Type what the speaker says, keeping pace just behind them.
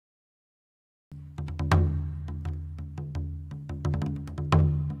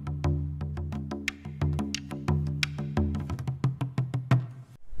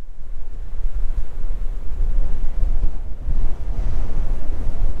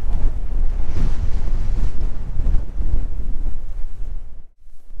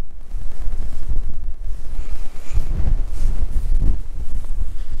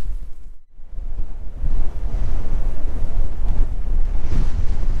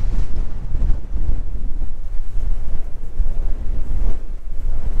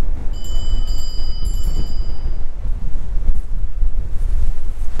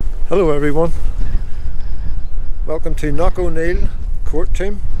Hello everyone, welcome to Knockoneill court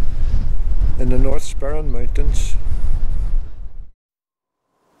team in the North Sperrin Mountains.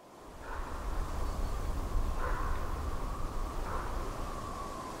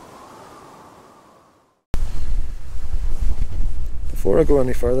 Before I go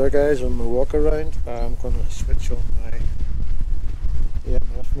any further guys, on my walk around I'm going to switch on my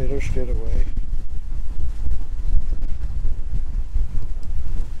EMF meter straight away.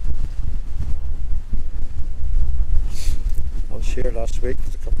 I was here last week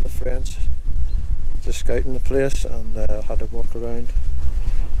with a couple of friends just scouting the place, and had to walk around.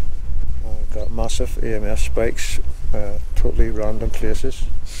 Got massive EMF spikes, totally random places,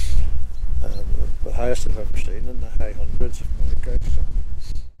 the highest I've ever seen, in the high hundreds of milligrams. So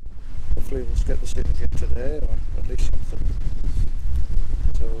hopefully we'll get to see it again today, or at least something.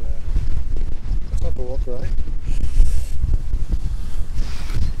 So let's have a walk around.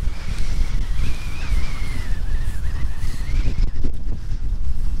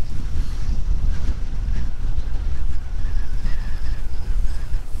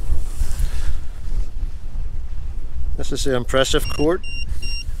 This is the impressive court.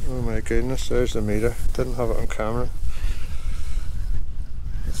 Oh my goodness, there's the meter. Didn't have it on camera.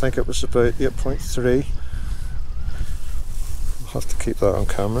 I think it was about 8.3. I'll have to keep that on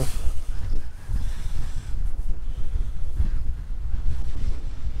camera.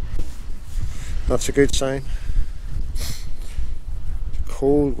 That's a good sign.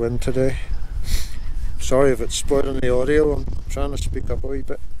 Cold wind today. Sorry if it's spoiling the audio, I'm trying to speak up a wee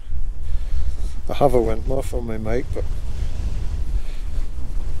bit. I have a wind muff on my mic, but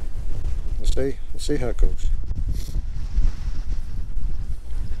we'll see how it goes.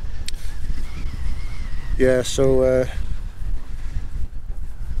 Yeah, so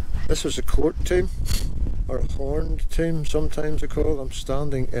this was a court team, or a horned team sometimes they call it. I'm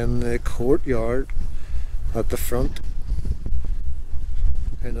standing in the courtyard at the front,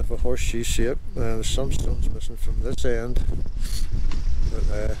 kind of a horseshoe shape. There's some stones missing from this end,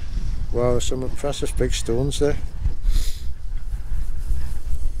 but wow, some impressive big stones there.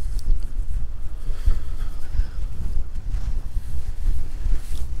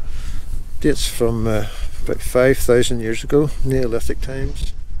 Dates from about 5,000 years ago, Neolithic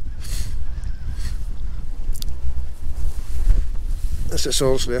times. This is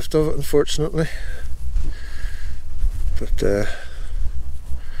all's left of it, unfortunately. But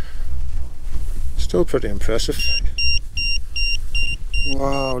still pretty impressive.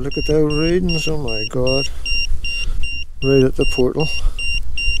 Wow, look at the readings, oh my god. Right at the portal.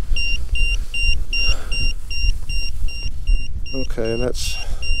 Okay, let's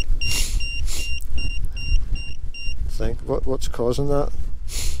think, what's causing that?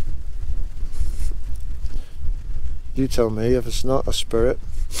 You tell me. If it's not a spirit,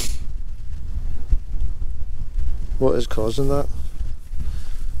 what is causing that?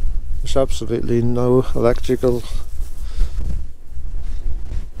 There's absolutely no electrical.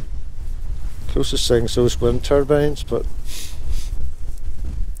 Closest thing's those wind turbines, but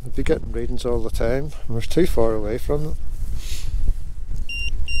I'd be getting readings all the time. We're too far away from them.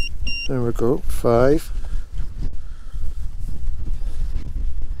 There we go, 5.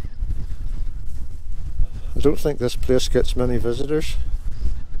 I don't think this place gets many visitors,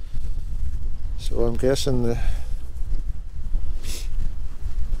 so I'm guessing there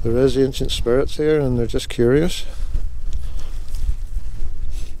is ancient spirits here and they're just curious.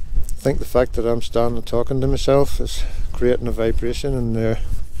 I think the fact that I'm standing talking to myself is creating a vibration in the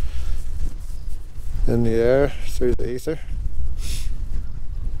air through the ether.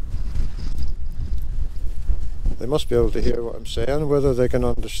 They must be able to hear what I'm saying. Whether they can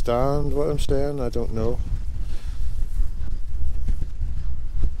understand what I'm saying, I don't know.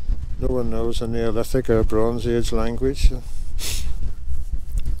 No one knows a Neolithic or a Bronze Age language.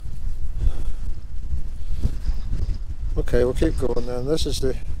 Okay, we'll keep going then. This is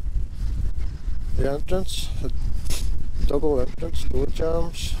the entrance, a double entrance, door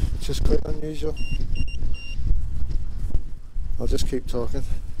jams, which is quite unusual. I'll just keep talking.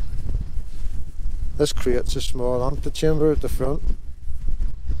 This creates a small antechamber at the front.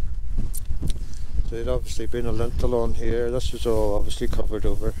 So there'd obviously been a lintel on here. This was all obviously covered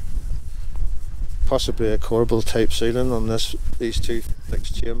over. Possibly a corbel type ceiling on these two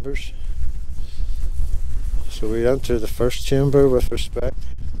fixed chambers. So we enter the first chamber with respect.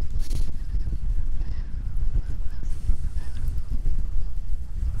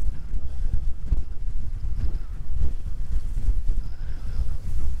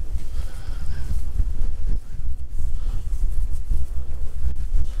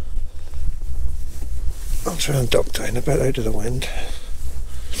 I'll try and duck down a bit out of the wind.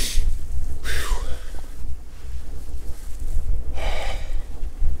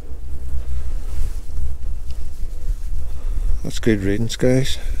 That's good readings,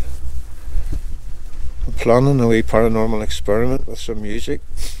 guys. I'm planning a wee paranormal experiment with some music.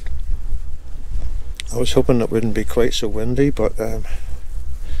 I was hoping it wouldn't be quite so windy, but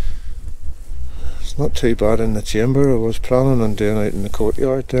it's not too bad in the chamber. I was planning on doing it in the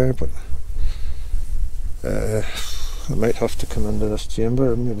courtyard there, but I might have to come into this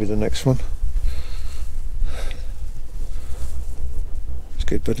chamber, maybe the next one. It's a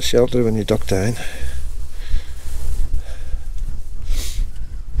good bit of shelter when you duck down.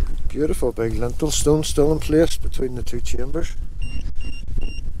 Beautiful big lintel stone still in place between the two chambers.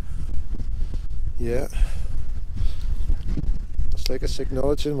 Yeah, it's like it's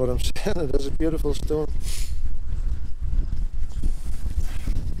acknowledging what I'm saying. It is a beautiful stone.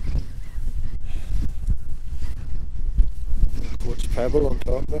 Quartz pebble on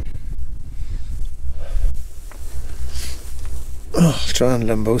top there. I'll try and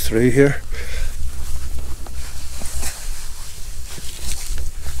limbo through here.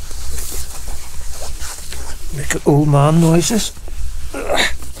 Make old man noises. There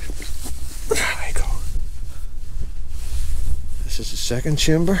we go. This is the second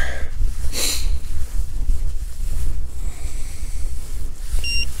chamber.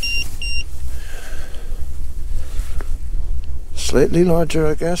 Slightly larger,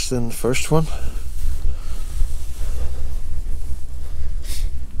 I guess, than the first one.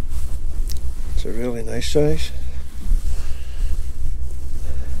 It's a really nice size.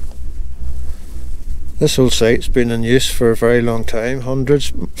 This whole site's been in use for a very long time,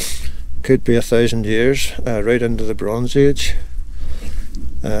 hundreds, could be 1,000 years, right into the Bronze Age.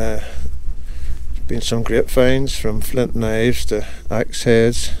 There's been some great finds, from flint knives to axe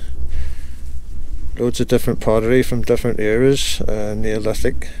heads, loads of different pottery from different eras,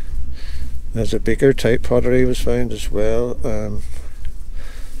 Neolithic. There's a beaker type pottery was found as well, and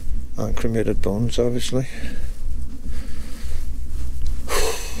cremated bones obviously.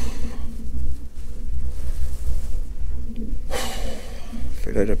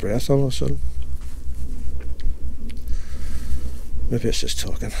 Feel out of breath all of a sudden. Maybe it's just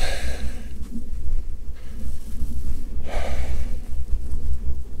talking.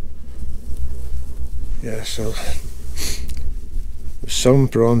 Yeah, so there's some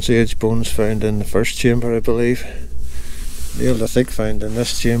Bronze Age bones found in the first chamber, I believe. Neolithic found in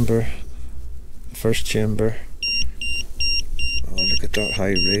this chamber, the first chamber. Oh, look at that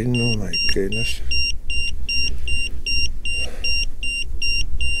high reading, oh my goodness.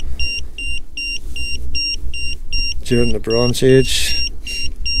 During the Bronze Age,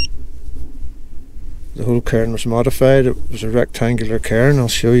 the whole cairn was modified. It was a rectangular cairn. I'll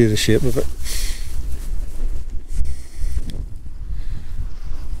show you the shape of it.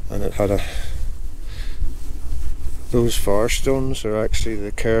 And it had those far stones are actually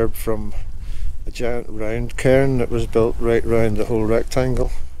the curb from a giant round cairn that was built right round the whole rectangle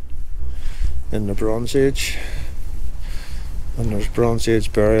in the Bronze Age. And there's Bronze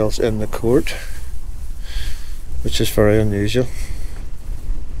Age burials in the court, which is very unusual.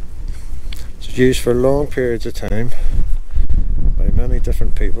 It's used for long periods of time by many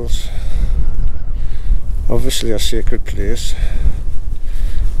different peoples. Obviously a sacred place.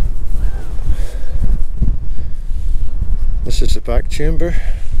 This is the back chamber,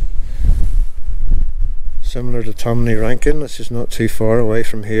 similar to Tomney Rankin. This is not too far away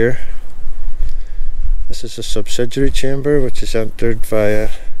from here. This is a subsidiary chamber which is entered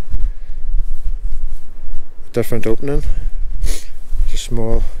via different opening. There's a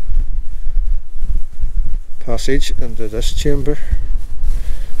small passage into this chamber.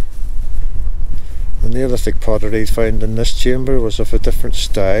 The Neolithic pottery found in this chamber was of a different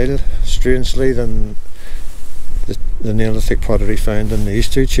style, strangely, than the Neolithic pottery found in these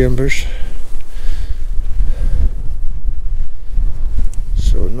two chambers.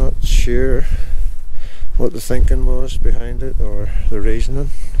 So not sure what the thinking was behind it or the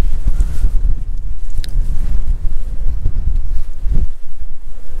reasoning.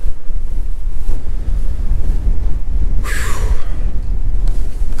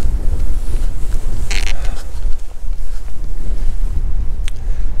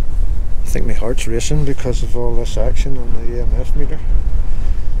 I think my heart's racing because of all this action on the EMF meter.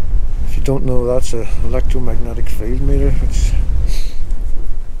 If you don't know, that's an electromagnetic field meter.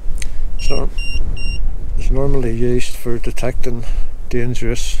 It's normally used for detecting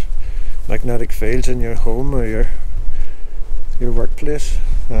dangerous magnetic fields in your home or your workplace.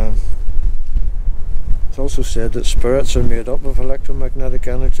 It's also said that spirits are made up of electromagnetic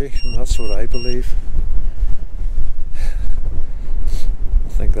energy, and that's what I believe.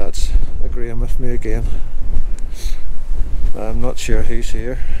 I think that's agreeing with me again. I'm not sure who's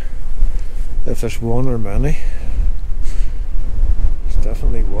here, if there's one or many.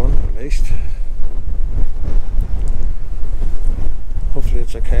 Definitely one at least. Hopefully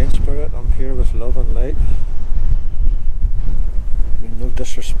it's a kind spirit. I'm here with love and light. I mean, no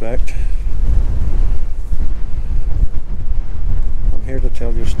disrespect. I'm here to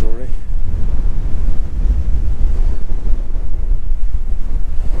tell your story.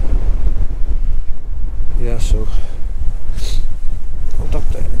 Yeah, so I'll duck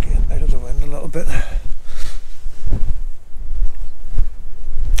down again, out of the wind a little bit.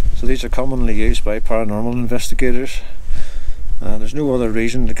 So these are commonly used by paranormal investigators, and there's no other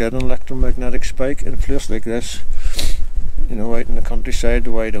reason to get an electromagnetic spike in a place like this, you know, out in the countryside,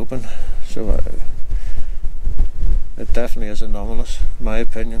 wide open. So it definitely is anomalous, in my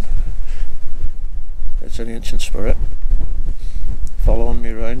opinion. It's an ancient spirit following me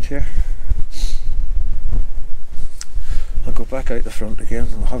around here. I'll go back out the front again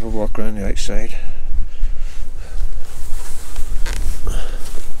and we'll have a walk around the outside.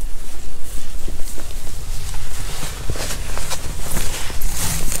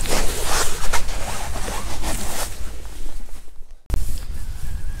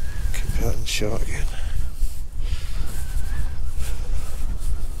 Keep that in shot again.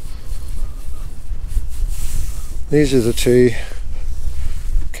 These are the two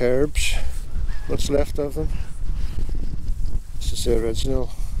curbs, what's left of them. This is the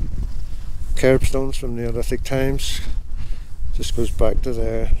original curbstones from Neolithic times. Just goes back to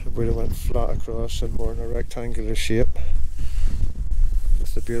there where it went flat across and more in a rectangular shape,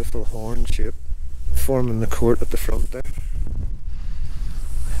 with the beautiful horn shape forming the court at the front there.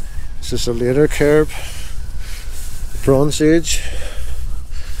 This is a later curb, Bronze Age,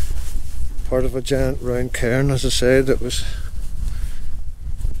 part of a giant round cairn, as I said, that was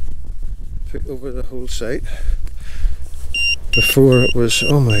put over the whole site. Before it was,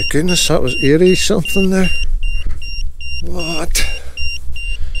 oh my goodness, that was 80 something there. What?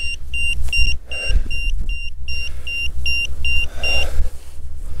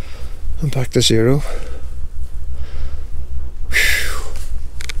 I'm back to zero. Whew.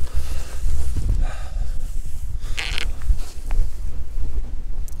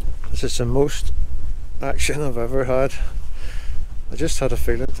 This is the most action I've ever had. I just had a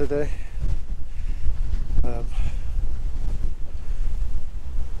feeling today.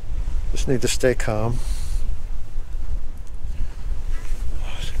 Just need to stay calm.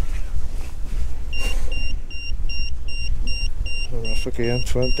 We're off again,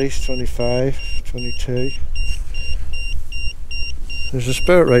 20s, 25, 22. There's a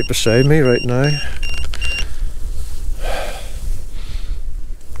spirit right beside me right now.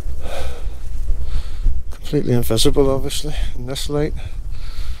 Completely invisible, obviously, in this light,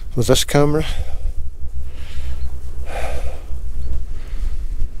 with this camera.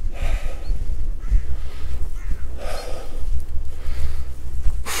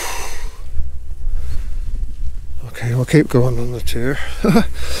 Okay, I'll keep going on the tour. I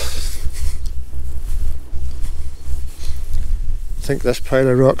think this pile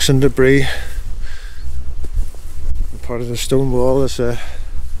of rocks and debris, part of the stone wall, is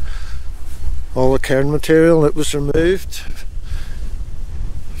all the cairn material that was removed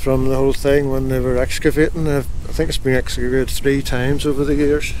from the whole thing when they were excavating. I think it's been excavated 3 times over the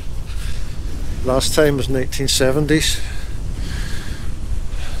years. Last time was 1970s.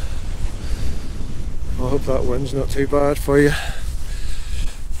 I hope that wind's not too bad for you.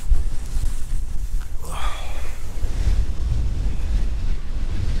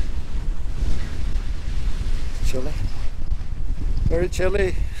 Chilly. Very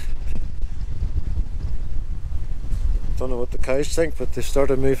chilly. Don't know what the cows think, but they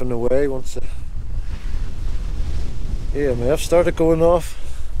started moving away once the EMF started going off.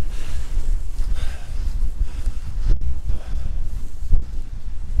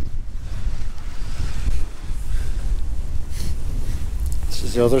 This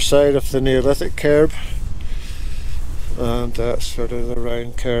is the other side of the Neolithic curb, and that's sort of the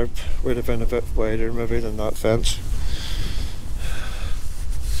round curb. Would have been a bit wider maybe than that fence.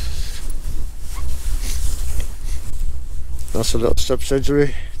 That's a little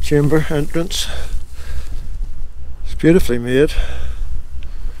subsidiary chamber entrance. It's beautifully made.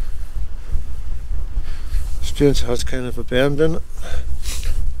 It has kind of a bend in it.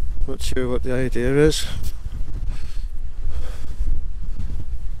 Not sure what the idea is.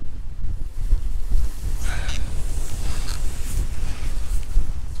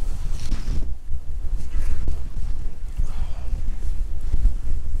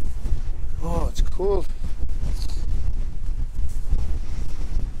 Oh, it's cold.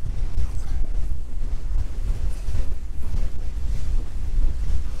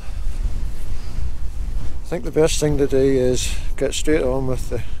 think the best thing to do is get straight on with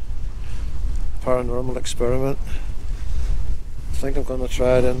the paranormal experiment. I think I'm going to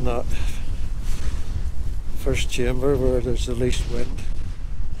try it in that first chamber where there's the least wind,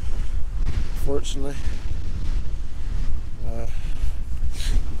 fortunately. I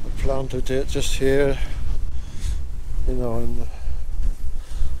plan to do it just here, you know, in the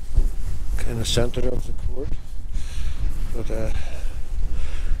kind of centre of the court, but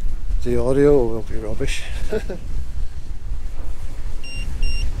the audio will be rubbish. There's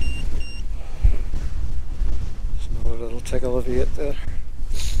another little tickle of 8 there.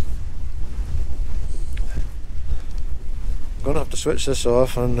 I'm going to have to switch this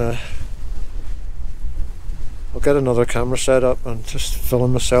off, and I'll get another camera set up and just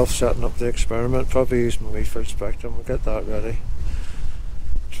film myself setting up the experiment. Probably use my wee full spectrum. We'll get that ready.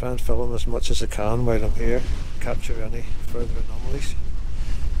 Try and film as much as I can while I'm here, capture any further anomalies.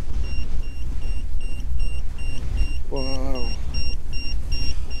 Wow.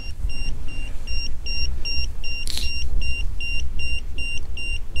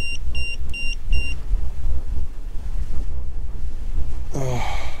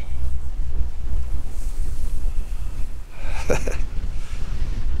 Oh.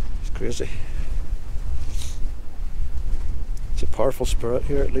 It's crazy. It's a powerful spirit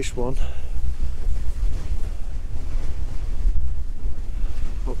here, at least one.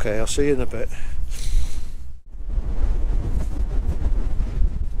 Okay, I'll see you in a bit.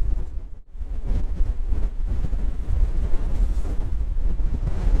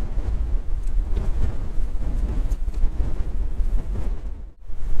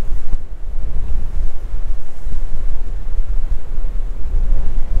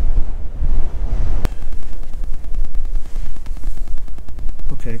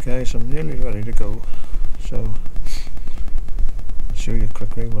 Okay guys, I'm nearly ready to go, so I'll show you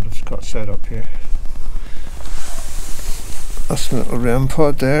quickly what I've got set up here. That's the little REM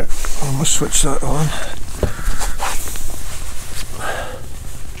pod there. I'm going to switch that on.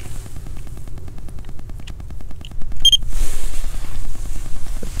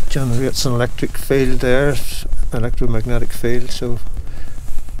 It generates an electric field there, electromagnetic field, so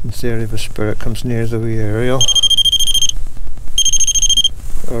in theory if a spirit comes near the wee aerial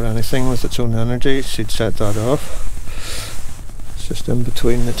or anything with its own energy, she'd set that off. It's just in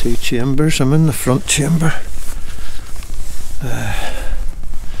between the two chambers. I'm in the front chamber.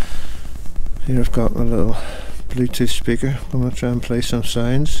 Here I've got my little Bluetooth speaker. I'm going to try and play some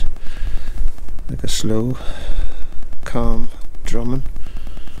sounds, like a slow, calm drumming.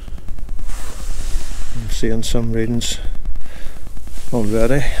 I'm seeing some readings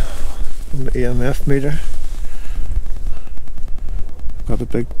already on the EMF meter. Got a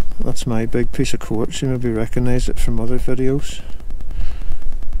big, that's my big piece of quartz. You maybe recognise it from other videos.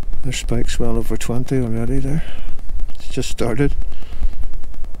 There's spikes well over 20 already there. It's just started.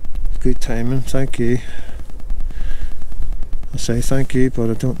 Good timing, thank you. I say thank you, but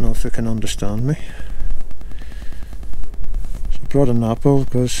I don't know if they can understand me. So I brought an apple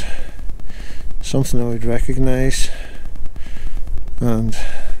because something I would recognise, and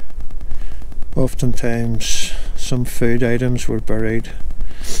oftentimes some food items were buried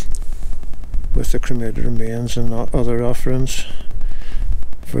with the cremated remains and other offerings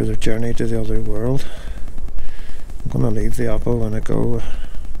for their journey to the other world. I'm going to leave the apple when I go.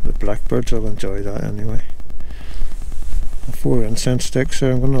 The blackbirds will enjoy that anyway. 4 incense sticks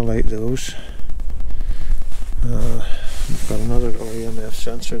there, I'm going to light those. I've got another little EMF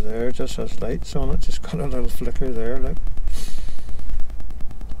sensor there, just has lights on it, just got a little flicker there, look.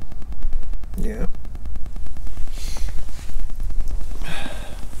 Yeah.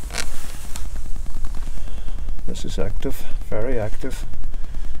 This is active, very active.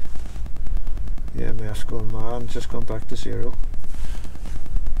 EMF's going mad, just gone back to 0.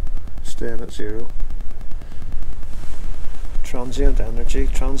 Staying at 0. Transient energy,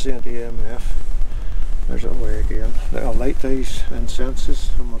 transient EMF. There's it away again. I'll light these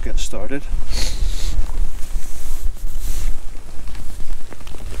incenses and we'll get started.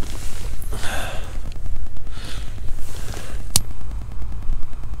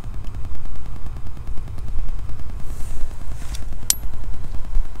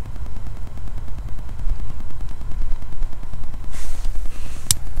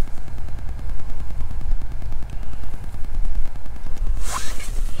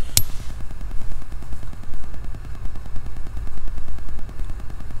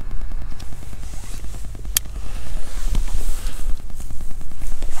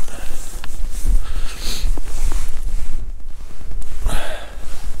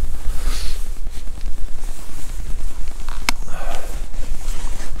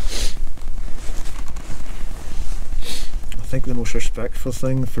 think the most respectful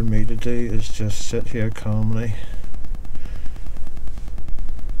thing for me to do is just sit here calmly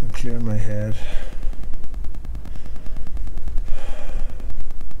and clear my head.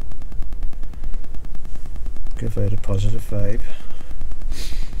 Give out a positive vibe.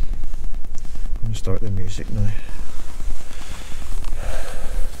 I'm going to start the music now.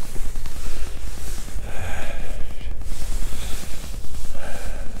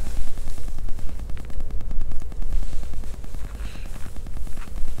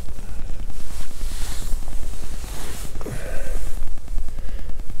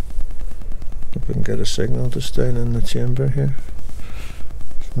 If we can get a signal just down in the chamber here.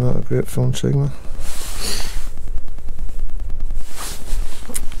 It's not a great phone signal.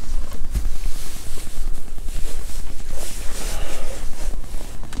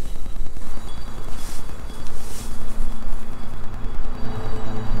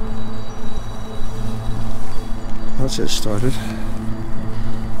 That's it started.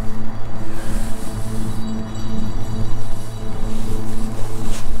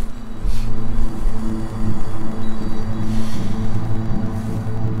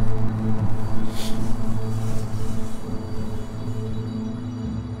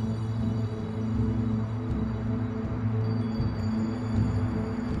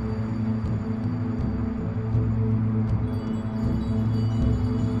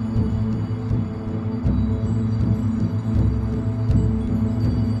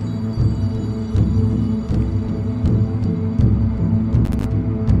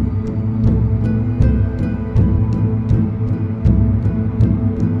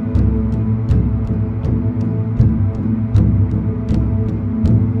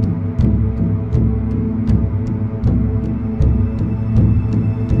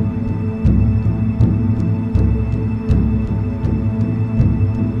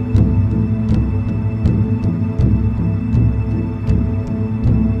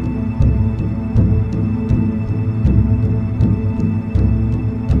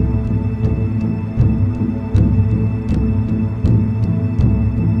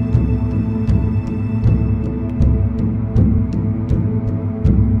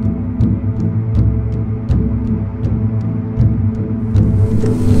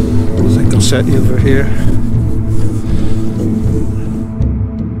 Set you over here.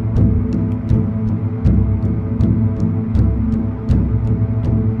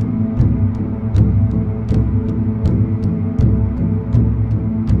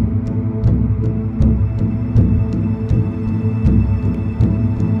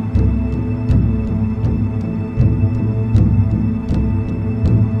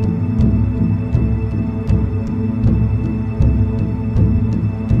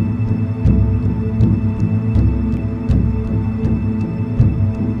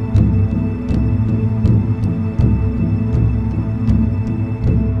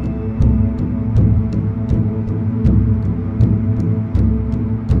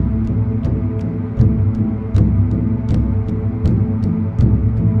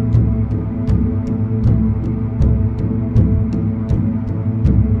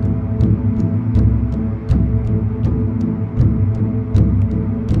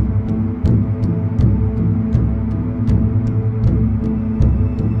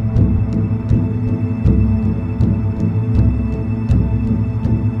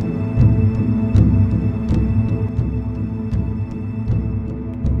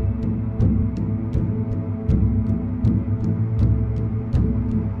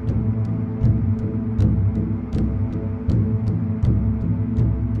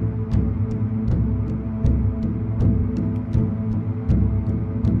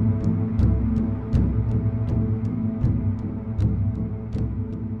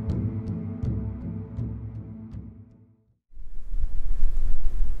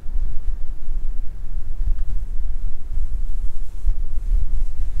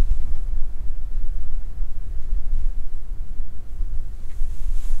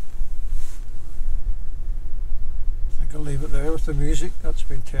 I'll leave it there with the music. That's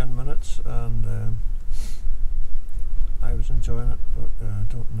been 10 minutes and I was enjoying it, but I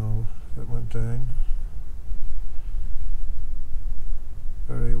don't know if it went down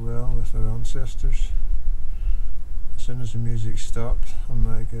very well with our ancestors. As soon as the music stopped, I'm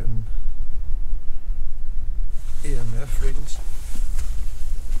now getting EMF readings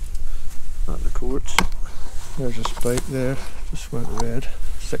at the courts. There's a spike there, just went red,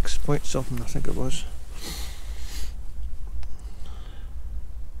 6 point something I think it was.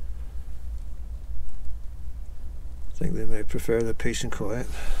 I think they may prefer the peace and quiet.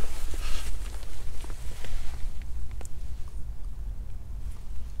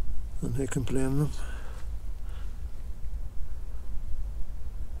 And who can blame them?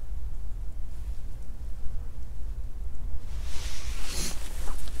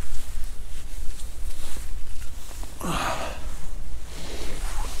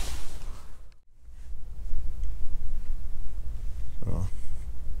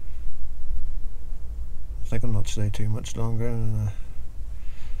 think I'll not stay too much longer and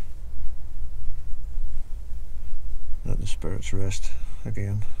let the spirits rest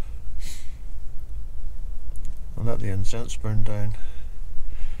again. I'll let the incense burn down.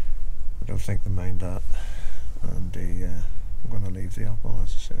 I don't think they mind that. And I'm going to leave the apple,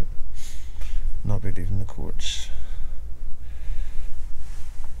 as I said. Not be leaving the quartz.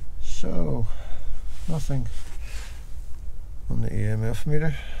 So, nothing on the EMF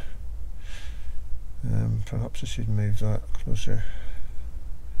meter. Perhaps I should move that closer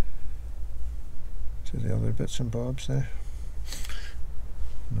to the other bits and bobs there.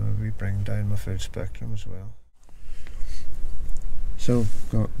 Now we bring down my full spectrum as well. So,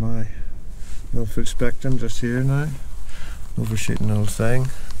 got my little full spectrum just here now. Overshooting the whole thing.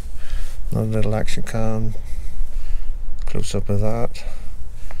 Another little action cam, close up of that.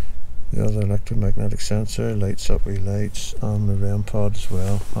 The other electromagnetic sensor, lights up with lights, and the REM pod as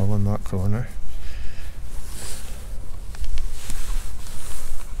well, all in that corner.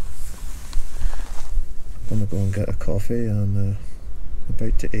 I'm gonna go and get a coffee and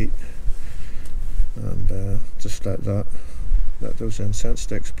about to eat, and just let those incense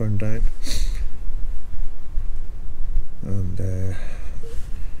sticks burn down. And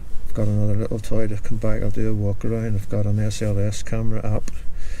I've got another little toy to come back. I'll do a walk around. I've got an SLS camera app,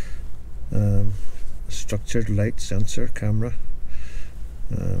 a structured light sensor camera.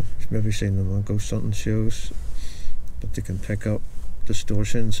 You've maybe seen them on ghost hunting shows, but they can pick up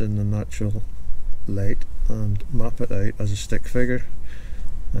distortions in the natural light and map it out as a stick figure.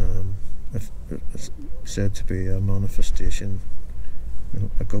 It's said to be a manifestation,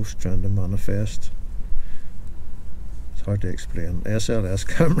 a ghost trying to manifest. It's hard to explain. SLS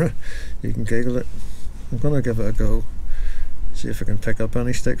camera, you can Google it. I'm going to give it a go, see if I can pick up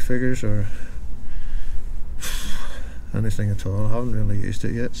any stick figures or anything at all. I haven't really used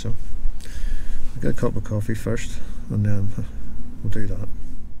it yet, so I'll get a cup of coffee first and then we'll do that.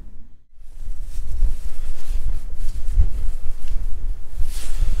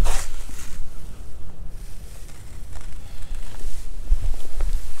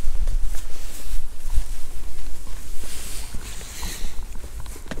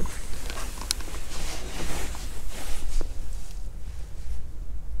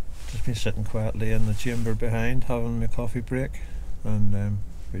 Been sitting quietly in the chamber behind having my coffee break, and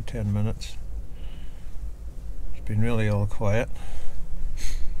about 10 minutes. It's been really all quiet,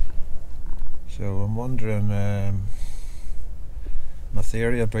 so I'm wondering my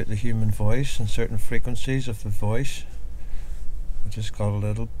theory about the human voice and certain frequencies of the voice. I just got a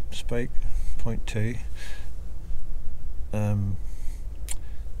little spike, 0.2.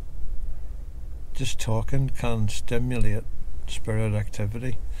 Just talking can stimulate spirit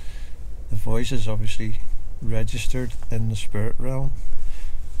activity. The voice is obviously registered in the spirit realm,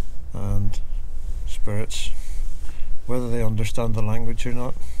 and spirits, whether they understand the language or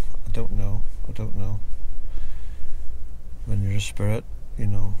not, I don't know. When you're a spirit, you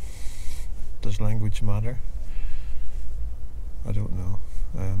know, does language matter? I don't know.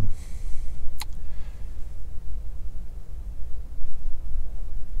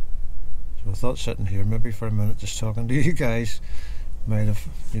 So I thought sitting here maybe for a minute just talking to you guys might have,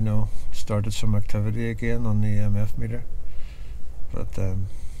 you know, started some activity again on the EMF meter, but I'll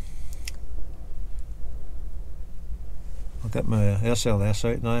get my SLS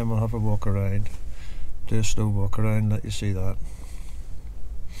out now and we'll have a walk around, do a slow walk around, let you see that.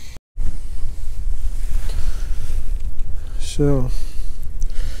 So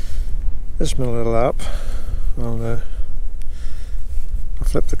this is my little app. I'll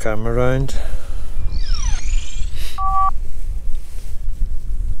flip the camera around.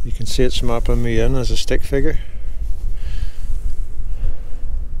 You can see it's mapping me in as a stick figure.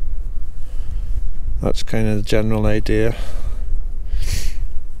 That's kind of the general idea.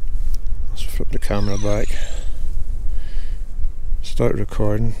 Let's flip the camera back. Start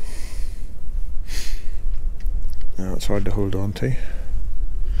recording. Now it's hard to hold on to.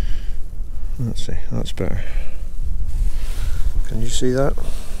 Let's see, that's better. Can you see that?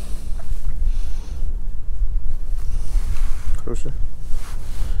 Closer.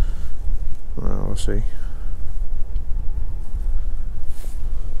 Well, we'll see. It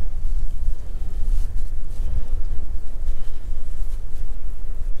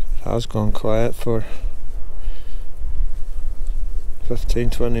has gone quiet for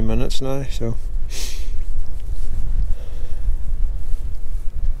 15-20 minutes now, so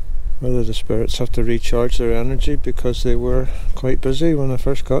whether the spirits have to recharge their energy because they were quite busy when I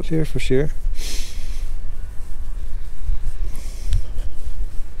first got here, for sure.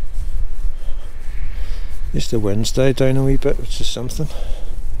 At least the winds died down a wee bit, which is something.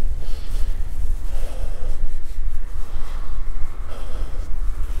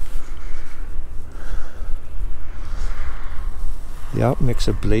 The app makes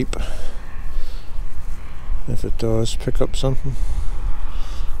a bleep if it does pick up something.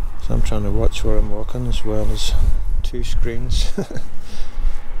 So I'm trying to watch where I'm walking as well as two screens.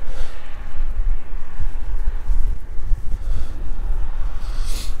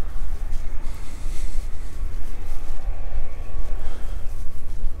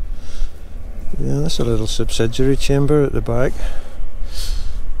 Yeah, that's a little subsidiary chamber at the back.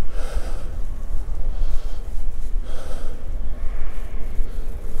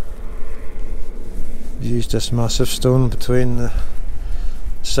 Used this massive stone between the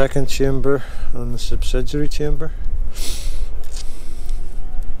second chamber and the subsidiary chamber.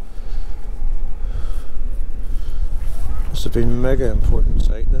 Must have been mega important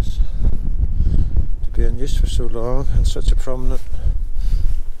site, this, to be in use for so long and such a prominent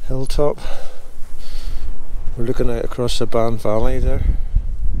hilltop. We're looking out across the Ban Valley there,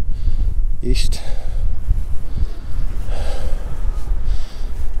 east.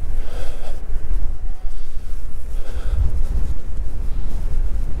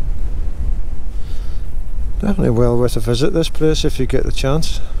 Definitely well worth a visit, this place, if you get the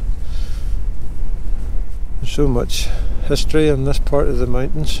chance. There's so much history in this part of the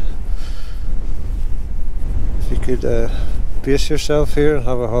mountains. If you could base yourself here and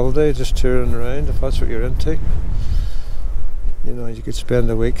have a holiday just touring around, if that's what you're into, you know, you could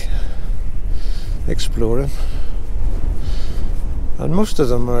spend a week exploring. And most of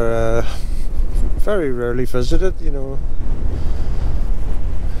them are very rarely visited, you know.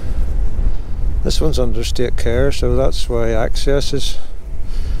 This one's under state care, so that's why access is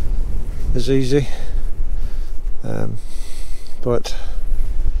easy. But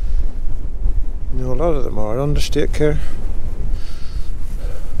you know, a lot of them are under state care.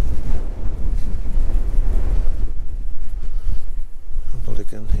 Have a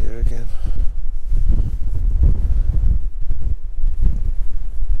look in here again.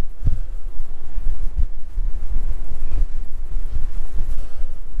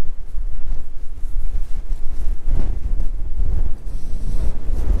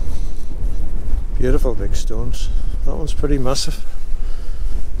 Beautiful big stones. That one's pretty massive.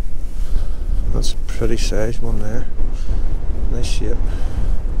 That's a pretty sized one there. Nice shape.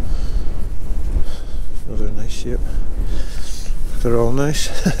 Another nice shape. They're all nice.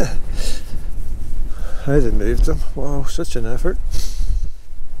 How they moved them. Wow, such an effort.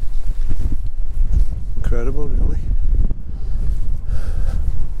 Incredible, really.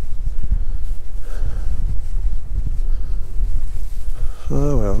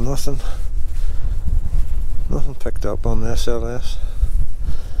 Oh well, nothing picked up on the SLS.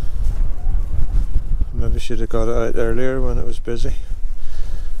 Maybe should have got it out earlier when it was busy.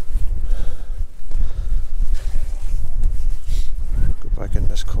 Go back in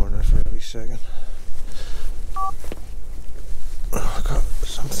this corner for a wee second. Oh, I got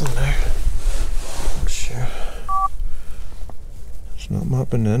something there. I'm sure. It's not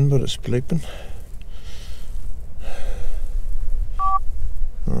mapping in, but it's bleeping.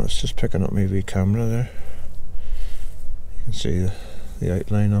 Oh, it's just picking up my wee camera there. You can see the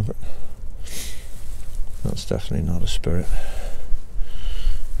outline of it. That's definitely not a spirit.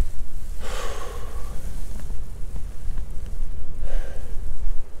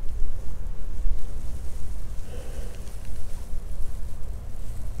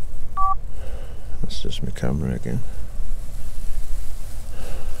 That's just my camera again.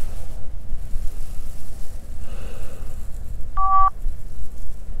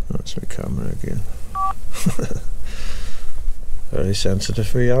 That's my camera again. Very sensitive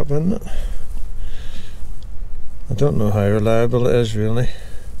for you, isn't it? I don't know how reliable it is, really.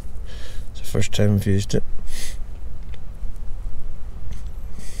 It's the first time I've used it.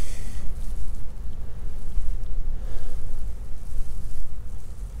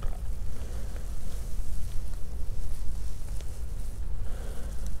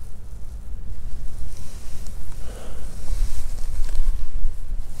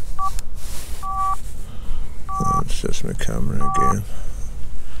 That's just my camera again.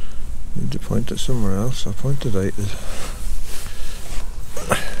 Need to point it somewhere else. I'll point it out.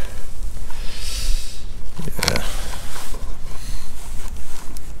 Yeah.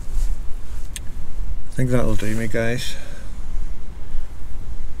 I think that'll do me, guys.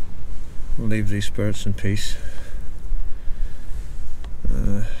 We'll leave these spirits in peace.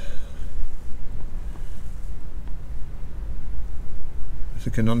 If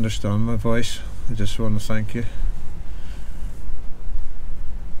you can understand my voice, I just want to thank you.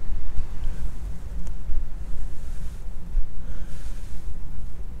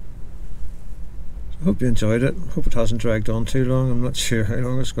 I hope you enjoyed it. Hope it hasn't dragged on too long. I'm not sure how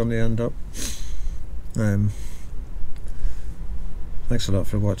long it's going to end up. Thanks a lot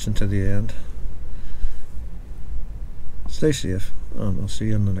for watching to the end. Stay safe, and I'll see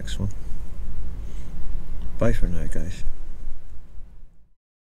you in the next one. Bye for now, guys.